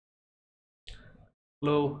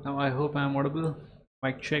Hello, now I hope I'm audible.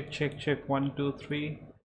 Mic check, check, check. 1, 2, 3.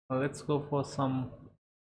 Let's go for some.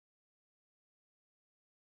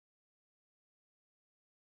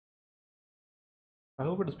 I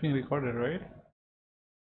hope it is being recorded, right?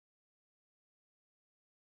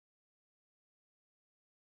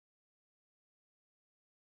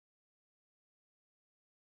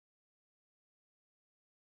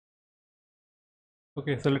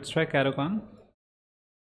 Okay, so let's try Caro Kann.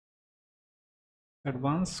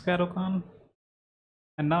 Advanced Caro Kann.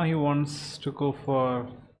 And now he wants to go for.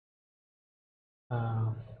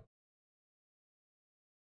 Uh,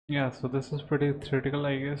 yeah, so this is pretty theoretical,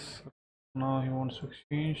 I guess. Now he wants to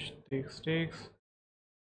exchange, takes.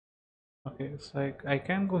 Okay, so I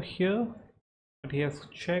can go here, but he has to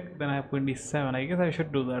check. Then I have queen d7. I guess I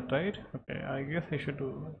should do that, right? Okay, I guess I should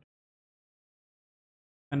do that.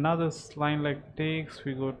 And now this line like takes,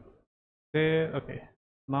 we go there. Okay,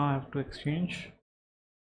 now I have to exchange.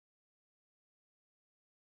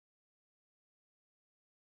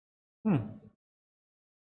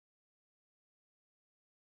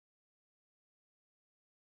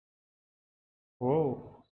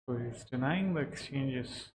 Whoa, so he's denying the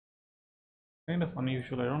exchanges. Kind of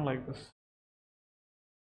unusual. I don't like this.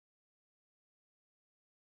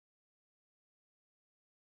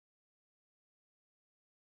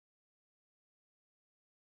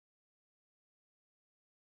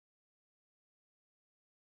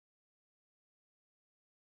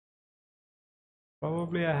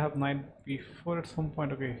 Probably I have knight b4 at some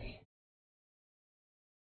point. Okay.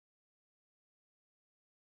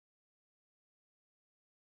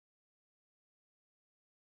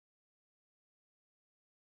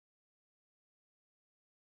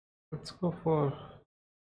 Let's go for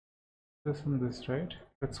this and this, right?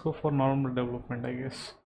 Let's go for normal development, I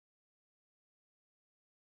guess.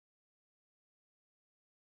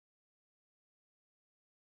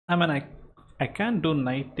 I mean, I can do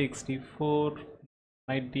knight takes d4,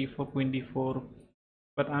 knight d4, queen d4,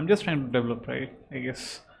 but I'm just trying to develop, right? I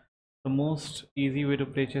guess the most easy way to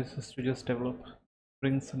play chess is to just develop.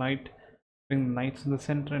 Bring the knights in the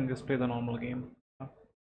center and just play the normal game.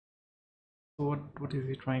 So what is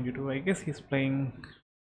he trying to do? I guess he's playing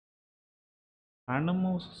random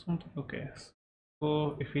moves or something. Okay,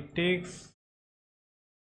 so if he takes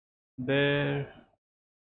there.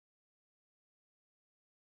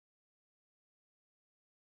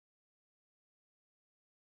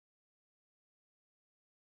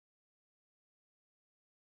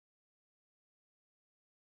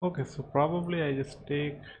 Okay, so probably I just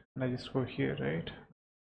take and I just go here, right?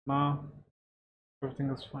 Now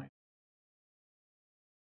everything is fine.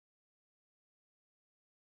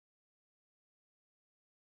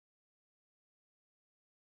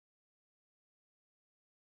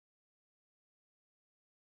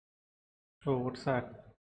 So what's that?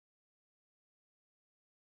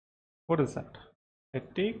 What is that? I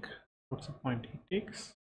take. What's the point? He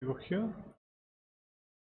takes. You go here.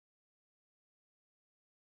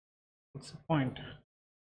 What's the point?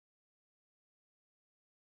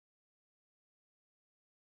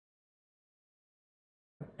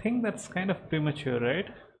 I think that's kind of premature, right?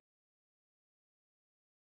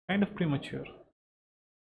 Kind of premature.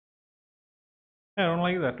 I don't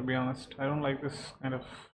like that, to be honest. I don't like this kind of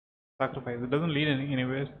sacrifice. It doesn't lead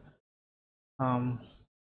anywhere. Um.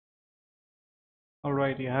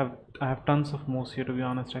 Alright, I have tons of moves here, to be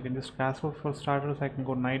honest. I can just castle for starters. I can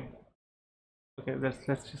go knight. Okay, let's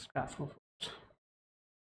just castle first.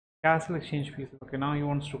 Castle exchange pieces. Okay, now he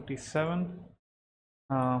wants rook d7.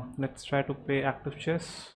 Let's try to play active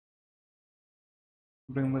chess.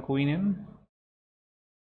 Bring the queen in.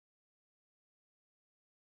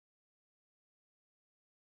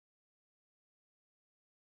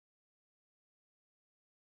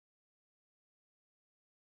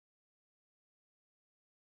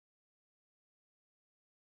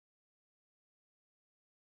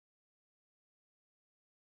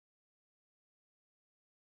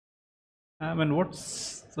 I mean,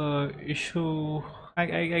 what's the issue?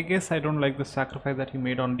 I guess I don't like the sacrifice that he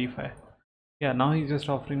made on d5. Yeah, now he's just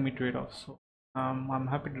offering me trade-offs. So I'm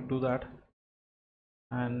happy to do that.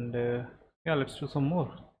 And yeah, let's do some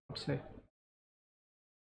more. Let's say.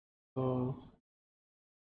 So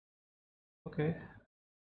okay,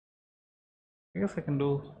 I guess I can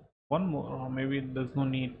do one more, or maybe there's no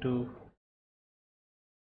need to.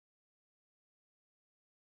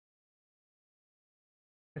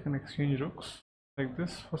 I can exchange rooks like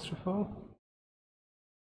this first of all.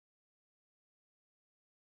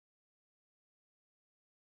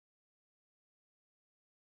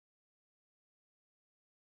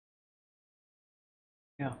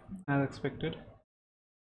 Yeah, as expected.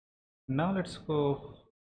 Now let's go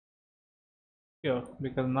here,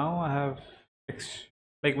 because now I have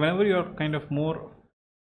like whenever you're kind of more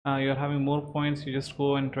you're having more points, you just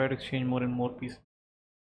go and try to exchange more and more pieces.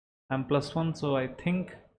 I'm +1, so I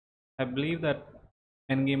believe that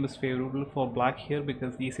endgame is favorable for black here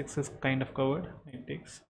because e6 is kind of covered. It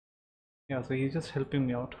takes, yeah, so he's just helping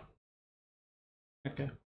me out. Okay,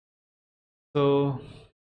 so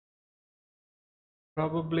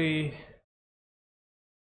probably,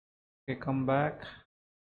 okay, come back.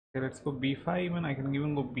 Okay, let's go b5 even. I can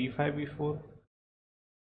even go b5 b4.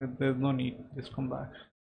 There's no need, just come back.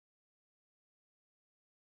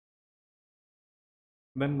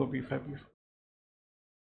 Then go b5 b4.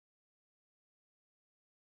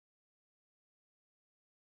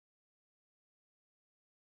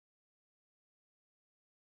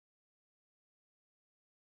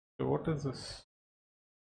 So what is this?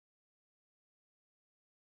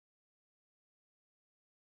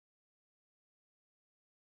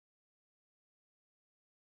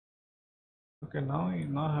 Okay, now I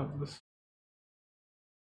now have this.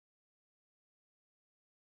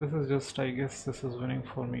 This is just, I guess this is winning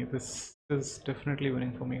for me. This is definitely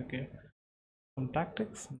winning for me. Okay, some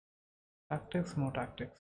tactics, no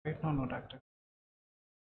tactics. Right now, no tactics.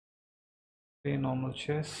 Play normal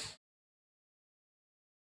chess.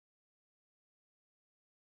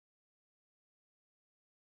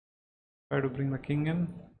 Try to bring the king in.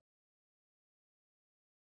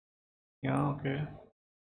 Yeah, okay.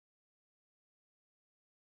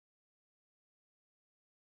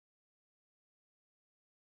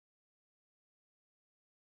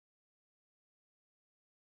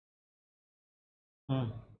 Hmm.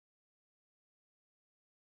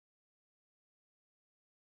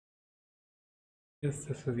 Yes,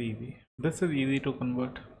 this is easy. This is easy to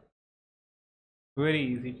convert. Very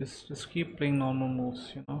easy. Just keep playing normal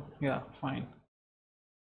moves, you know. Yeah, fine.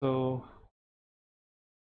 So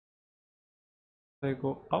I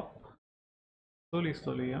go up slowly,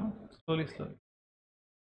 slowly, yeah, slowly, slowly,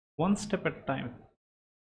 one step at a time.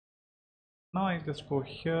 Now I just go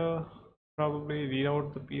here, probably read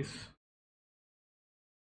out the piece,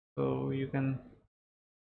 so you can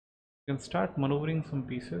start maneuvering some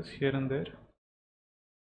pieces here and there.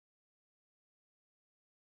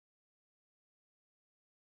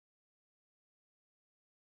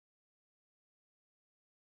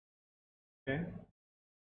 Okay.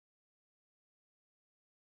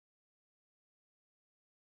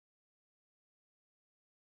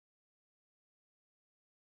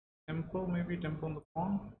 Tempo, maybe tempo on the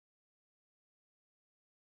pawn.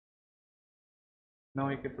 Now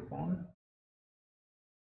I get the pawn.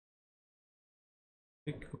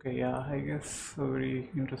 Okay, yeah, I guess a very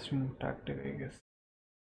interesting tactic, I guess.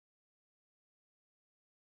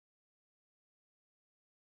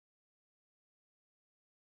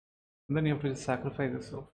 And then you have to just sacrifice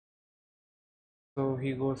yourself. So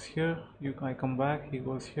he goes here, I come back, he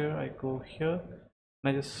goes here, I go here, and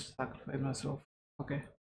I just sacrifice myself. Okay.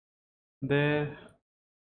 There.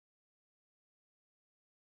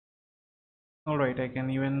 Alright, I can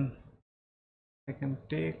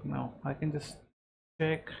take now. I can just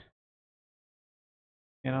check.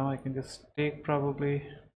 You know, I can just take probably.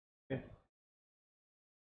 Okay.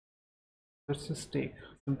 Let's just take.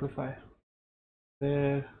 Simplify.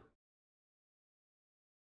 There.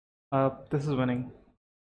 This is winning.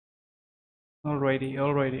 Alrighty,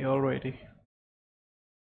 alrighty, alrighty.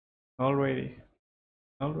 Alrighty.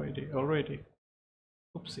 Alrighty, alrighty.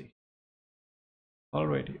 Oopsie.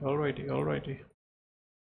 Alrighty, alrighty, alrighty.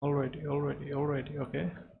 Alrighty, alrighty, alrighty,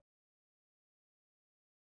 okay.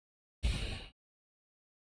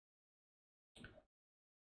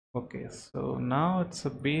 Okay, so now it's a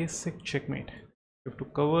basic checkmate. You have to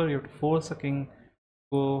cover, you have to force a king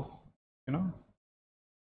go, you know,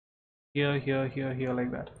 here, here, here, here,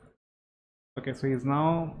 like that. Okay, so he's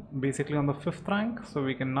now basically on the 5th rank, so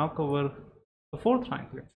we can now cover the 4th rank.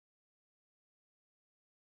 Let's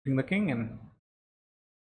bring the king in.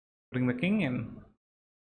 Bring the king in.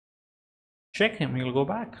 Check him, he'll go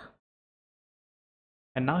back.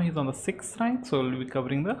 And now he's on the 6th rank, so we'll be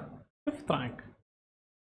covering the 5th rank.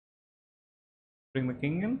 Bring the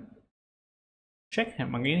king in. Check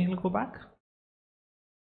him, again he'll go back.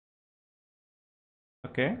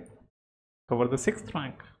 Okay, cover the 6th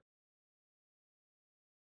rank.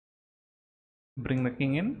 Bring the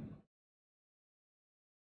king in.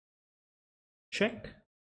 Check.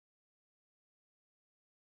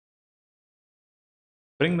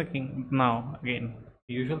 Bring the king. Now again,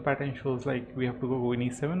 the usual pattern shows like we have to go queen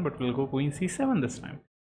e7, but we'll go queen c7 this time.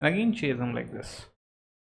 And again chase him like this.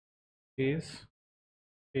 Chase,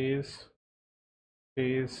 chase,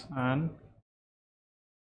 chase, and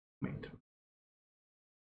Wait.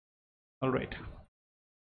 All right.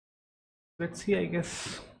 Let's see. I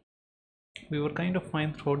guess we were kind of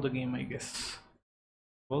fine throughout the game. I guess.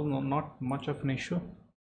 Well, no, not much of an issue.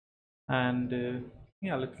 And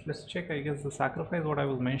yeah, let's check. I guess the sacrifice what I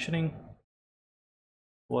was mentioning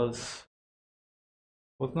was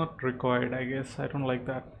not required. I guess I don't like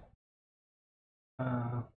that.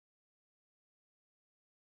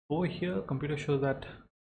 Over here, computer shows that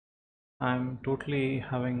I'm totally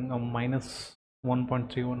having a minus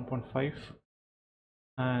 1.3, 1.5,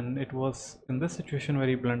 and it was in this situation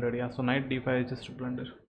very blundered. Yeah, so knight d5 is just a blunder.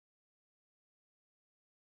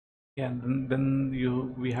 Yeah, and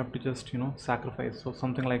then we have to just sacrifice. So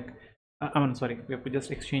something like I mean sorry, we have to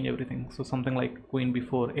just exchange everything. So something like queen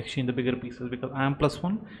b4, exchange the bigger pieces because I am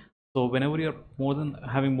 +1. So whenever you're more than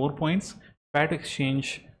having more points, try to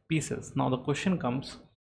exchange pieces. Now the question comes,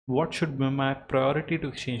 what should be my priority to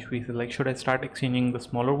exchange pieces? Like, should I start exchanging the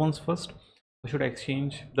smaller ones first, or should I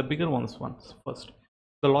exchange the bigger ones first?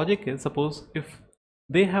 The logic is, suppose if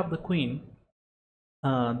they have the queen,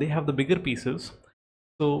 they have the bigger pieces,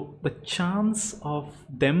 so the chance of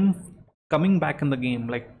them coming back in the game,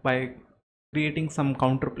 like by creating some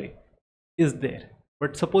counterplay, is there.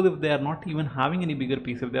 But suppose if they are not even having any bigger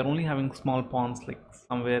piece, if they are only having small pawns like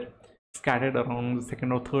somewhere scattered around the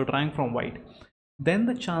second or third rank from white, then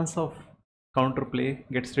the chance of counterplay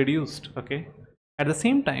gets reduced. Okay, at the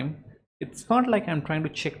same time, it's not like I'm trying to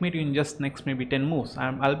checkmate you in just next maybe 10 moves.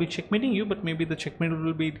 I'll be checkmating you, but maybe the checkmate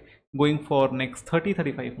will be going for next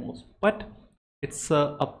 30-35 moves. But it's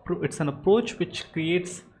an approach which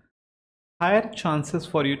creates higher chances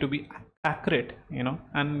for you to be accurate,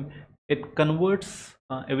 and it converts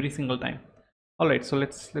every single time. All right, so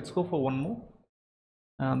let's go for one more,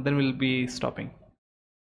 and then we'll be stopping.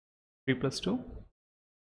 3+2.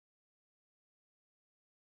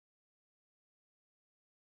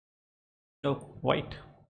 Oh, white.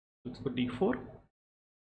 Let's go d4.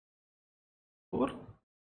 4.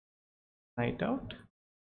 Knight out.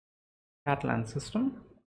 Catalan system.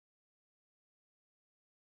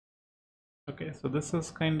 Okay, so this is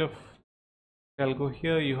kind of, I'll go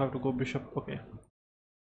here, you have to go bishop. Okay,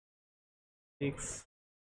 takes.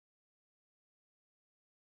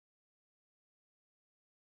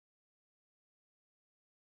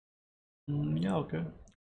 Yeah, okay.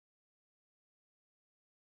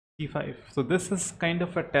 c5. So this is kind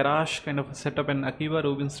of a Tarrasch kind of a setup, and Akiva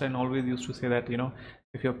Rubinstein always used to say that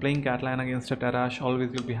if you're playing Catalan against a Tarrasch,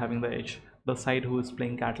 always you'll be having the edge, the side who is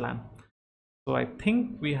playing Catalan. So I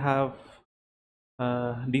think we have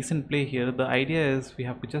a decent play here. The idea is we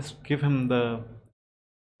have to just give him the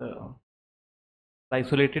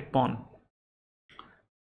isolated pawn,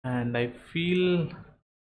 and I feel,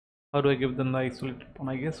 how do I give them the isolated pawn?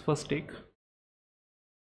 I guess first take.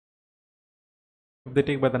 If they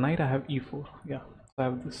take by the knight, I have e4. Yeah, so I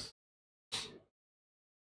have this.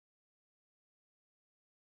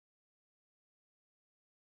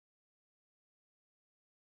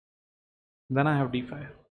 Then I have d5.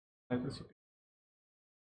 Like this.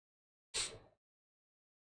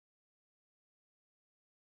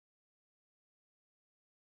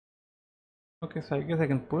 Okay, so I guess I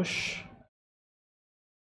can push.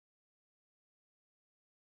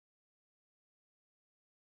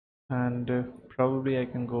 And probably I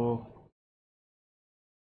can go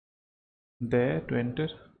there to enter.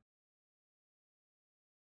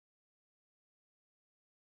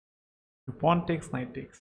 The pawn takes, knight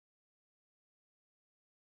takes.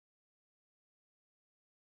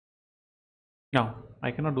 No,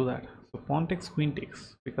 I cannot do that. So pawn takes, queen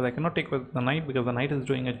takes, because I cannot take with the knight because the knight is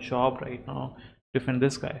doing a job right now to defend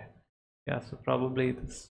this guy. Yeah, so probably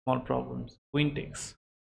this small problems. Queen takes.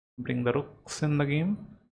 Bring the rooks in the game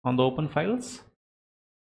on the open files.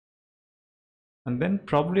 And then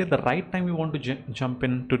probably at the right time we want to jump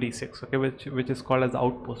in to d6, okay, which is called as the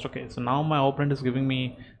outpost. Okay, so now my opponent is giving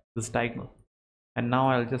me this diagonal, and now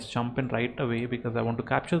I'll just jump in right away because I want to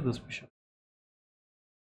capture this bishop.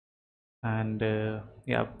 And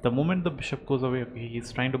yeah, the moment the bishop goes away, okay,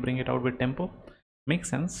 he's trying to bring it out with tempo. Makes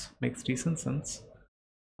sense, makes decent sense.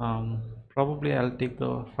 Probably I'll take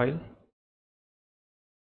the file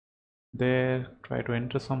there, try to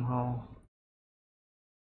enter somehow.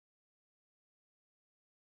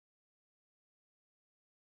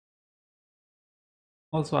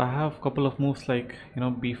 Also, I have a couple of moves like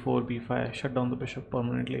b4, b5, shut down the bishop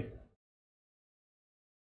permanently.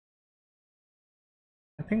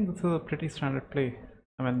 I think this is a pretty standard play.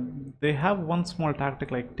 I mean, they have one small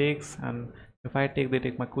tactic like takes, and if I take, they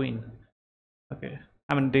take my queen. Okay,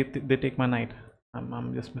 I mean they take my knight.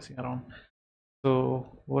 I'm just messing around.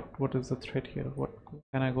 So what is the threat here? What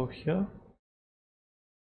can I go here?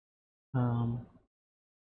 um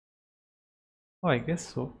oh, I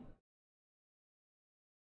guess so.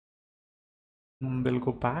 We'll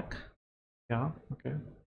go back. Yeah, okay.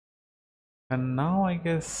 And now I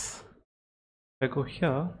guess if I go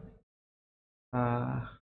here, uh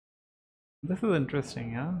this is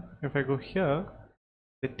interesting. Yeah, if I go here,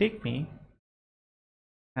 they take me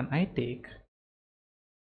and I take,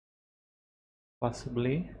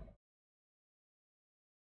 possibly,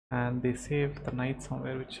 and they save the knight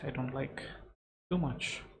somewhere, which I don't like too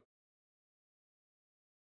much.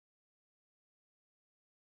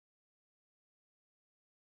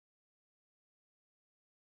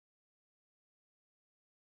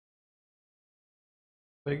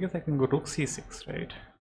 So I guess I can go rook c6, right?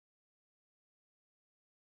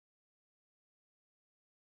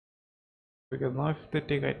 Because now if they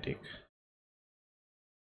take, I take.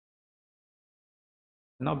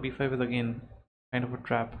 Now b5 is again kind of a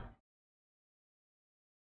trap.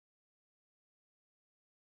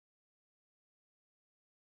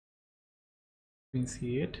 Queen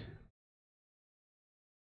c8.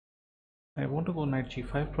 I want to go knight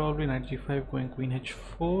g5, probably knight g5 going queen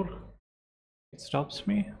h4. It stops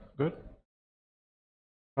me. Good.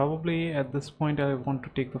 Probably at this point I want to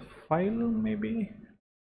take the file, maybe.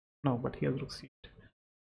 No, but he has rook c8.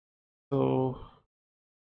 So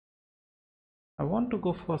I want to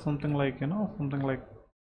go for something like, something like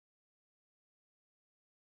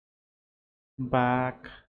back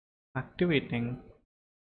activating,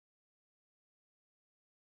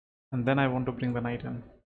 and then I want to bring the knight in,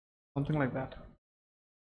 something like that.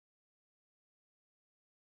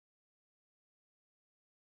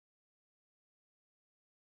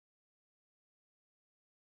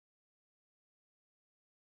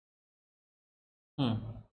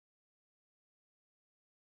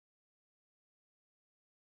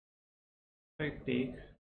 I take,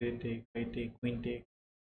 they take, I take, queen take.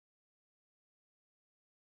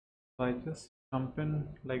 So I just jump in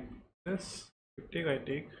like this. You take, I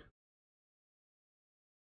take.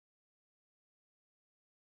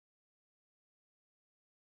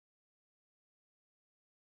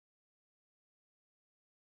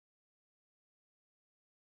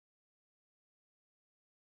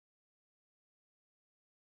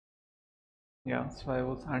 Yeah, so I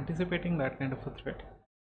was anticipating that kind of a threat.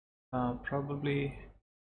 Probably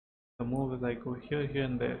the move is I go here, here,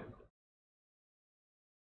 and there.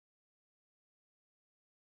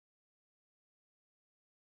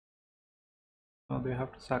 Now they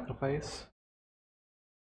have to sacrifice.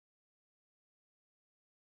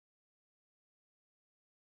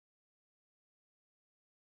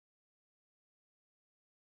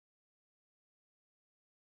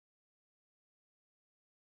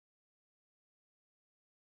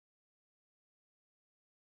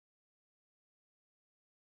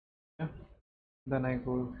 Yeah. Then I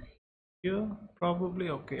go here, probably.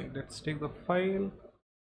 Okay, let's take the file.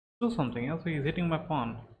 Do something else. So he's hitting my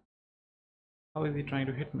pawn. How is he trying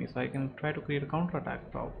to hit me? So I can try to create a counter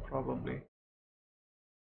attack, probably.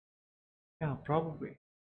 Yeah, probably.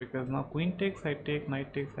 Because now queen takes, I take,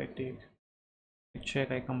 knight takes, I take. I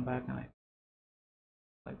check, I come back, and I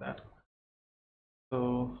like that.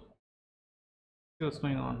 So see what's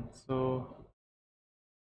going on. So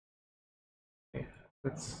okay,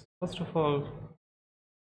 let's first of all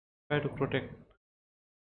try to protect.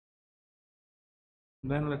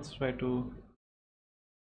 Then let's try to,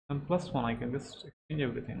 and +1 I can just exchange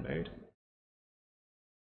everything, right?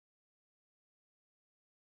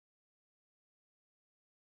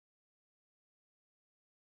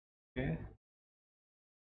 Okay.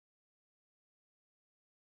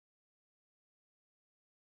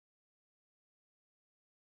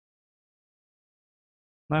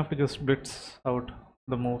 Now I have to just blitz out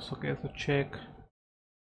the moves. Okay, so check.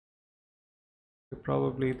 Okay,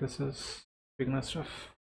 probably this is beginner stuff.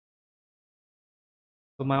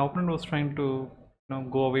 So my opponent was trying to,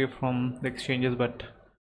 go away from the exchanges, but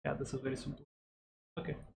yeah, this is very simple.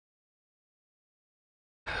 Okay.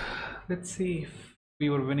 Let's see if we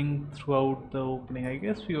were winning throughout the opening. I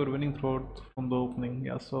guess we were winning throughout from the opening.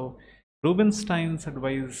 Yeah, so Rubinstein's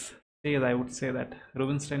advice says, I would say that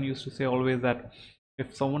Rubinstein used to say always that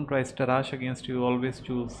if someone tries Tarrasch against you, always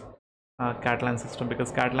choose Catalan system,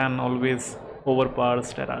 because Catalan always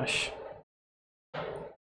overpowers Tarrasch.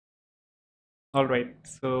 Alright,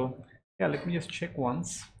 so yeah, let me just check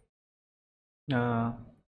once. So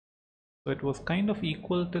it was kind of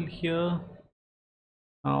equal till here.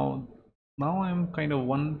 Now I'm kind of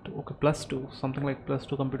okay, +2, something like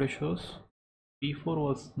 +2 computer shows. B4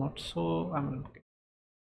 was not so, I mean,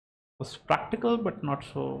 was practical but not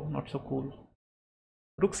so cool.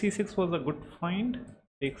 Rook c6 was a good find.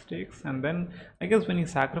 takes, and then I guess when he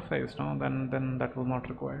sacrificed, no, then that was not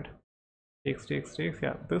required. Takes.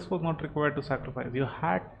 Yeah, this was not required to sacrifice. You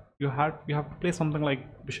have to play something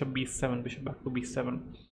like bishop b7, bishop back to b7,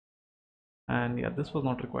 and yeah, this was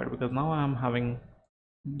not required because now I'm having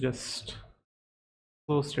just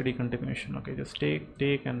slow steady continuation. Okay, just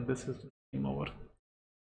take, and this is game over.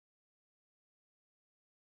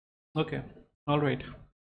 Okay, all right.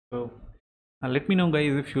 So let me know,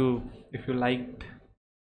 guys, if you liked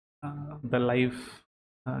the live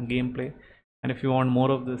gameplay, and if you want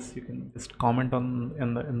more of this, you can just comment on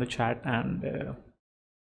in the chat. And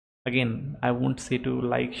again, I won't say to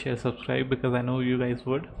like, share, subscribe because I know you guys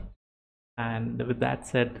would. And with that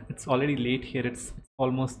said, it's already late here. It's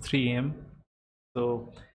almost 3 a.m.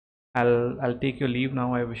 So I'll take your leave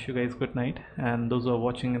now. I wish you guys good night, and those who are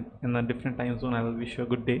watching in a different time zone, I'll wish you a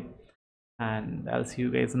good day, and I'll see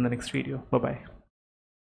you guys in the next video. Bye bye.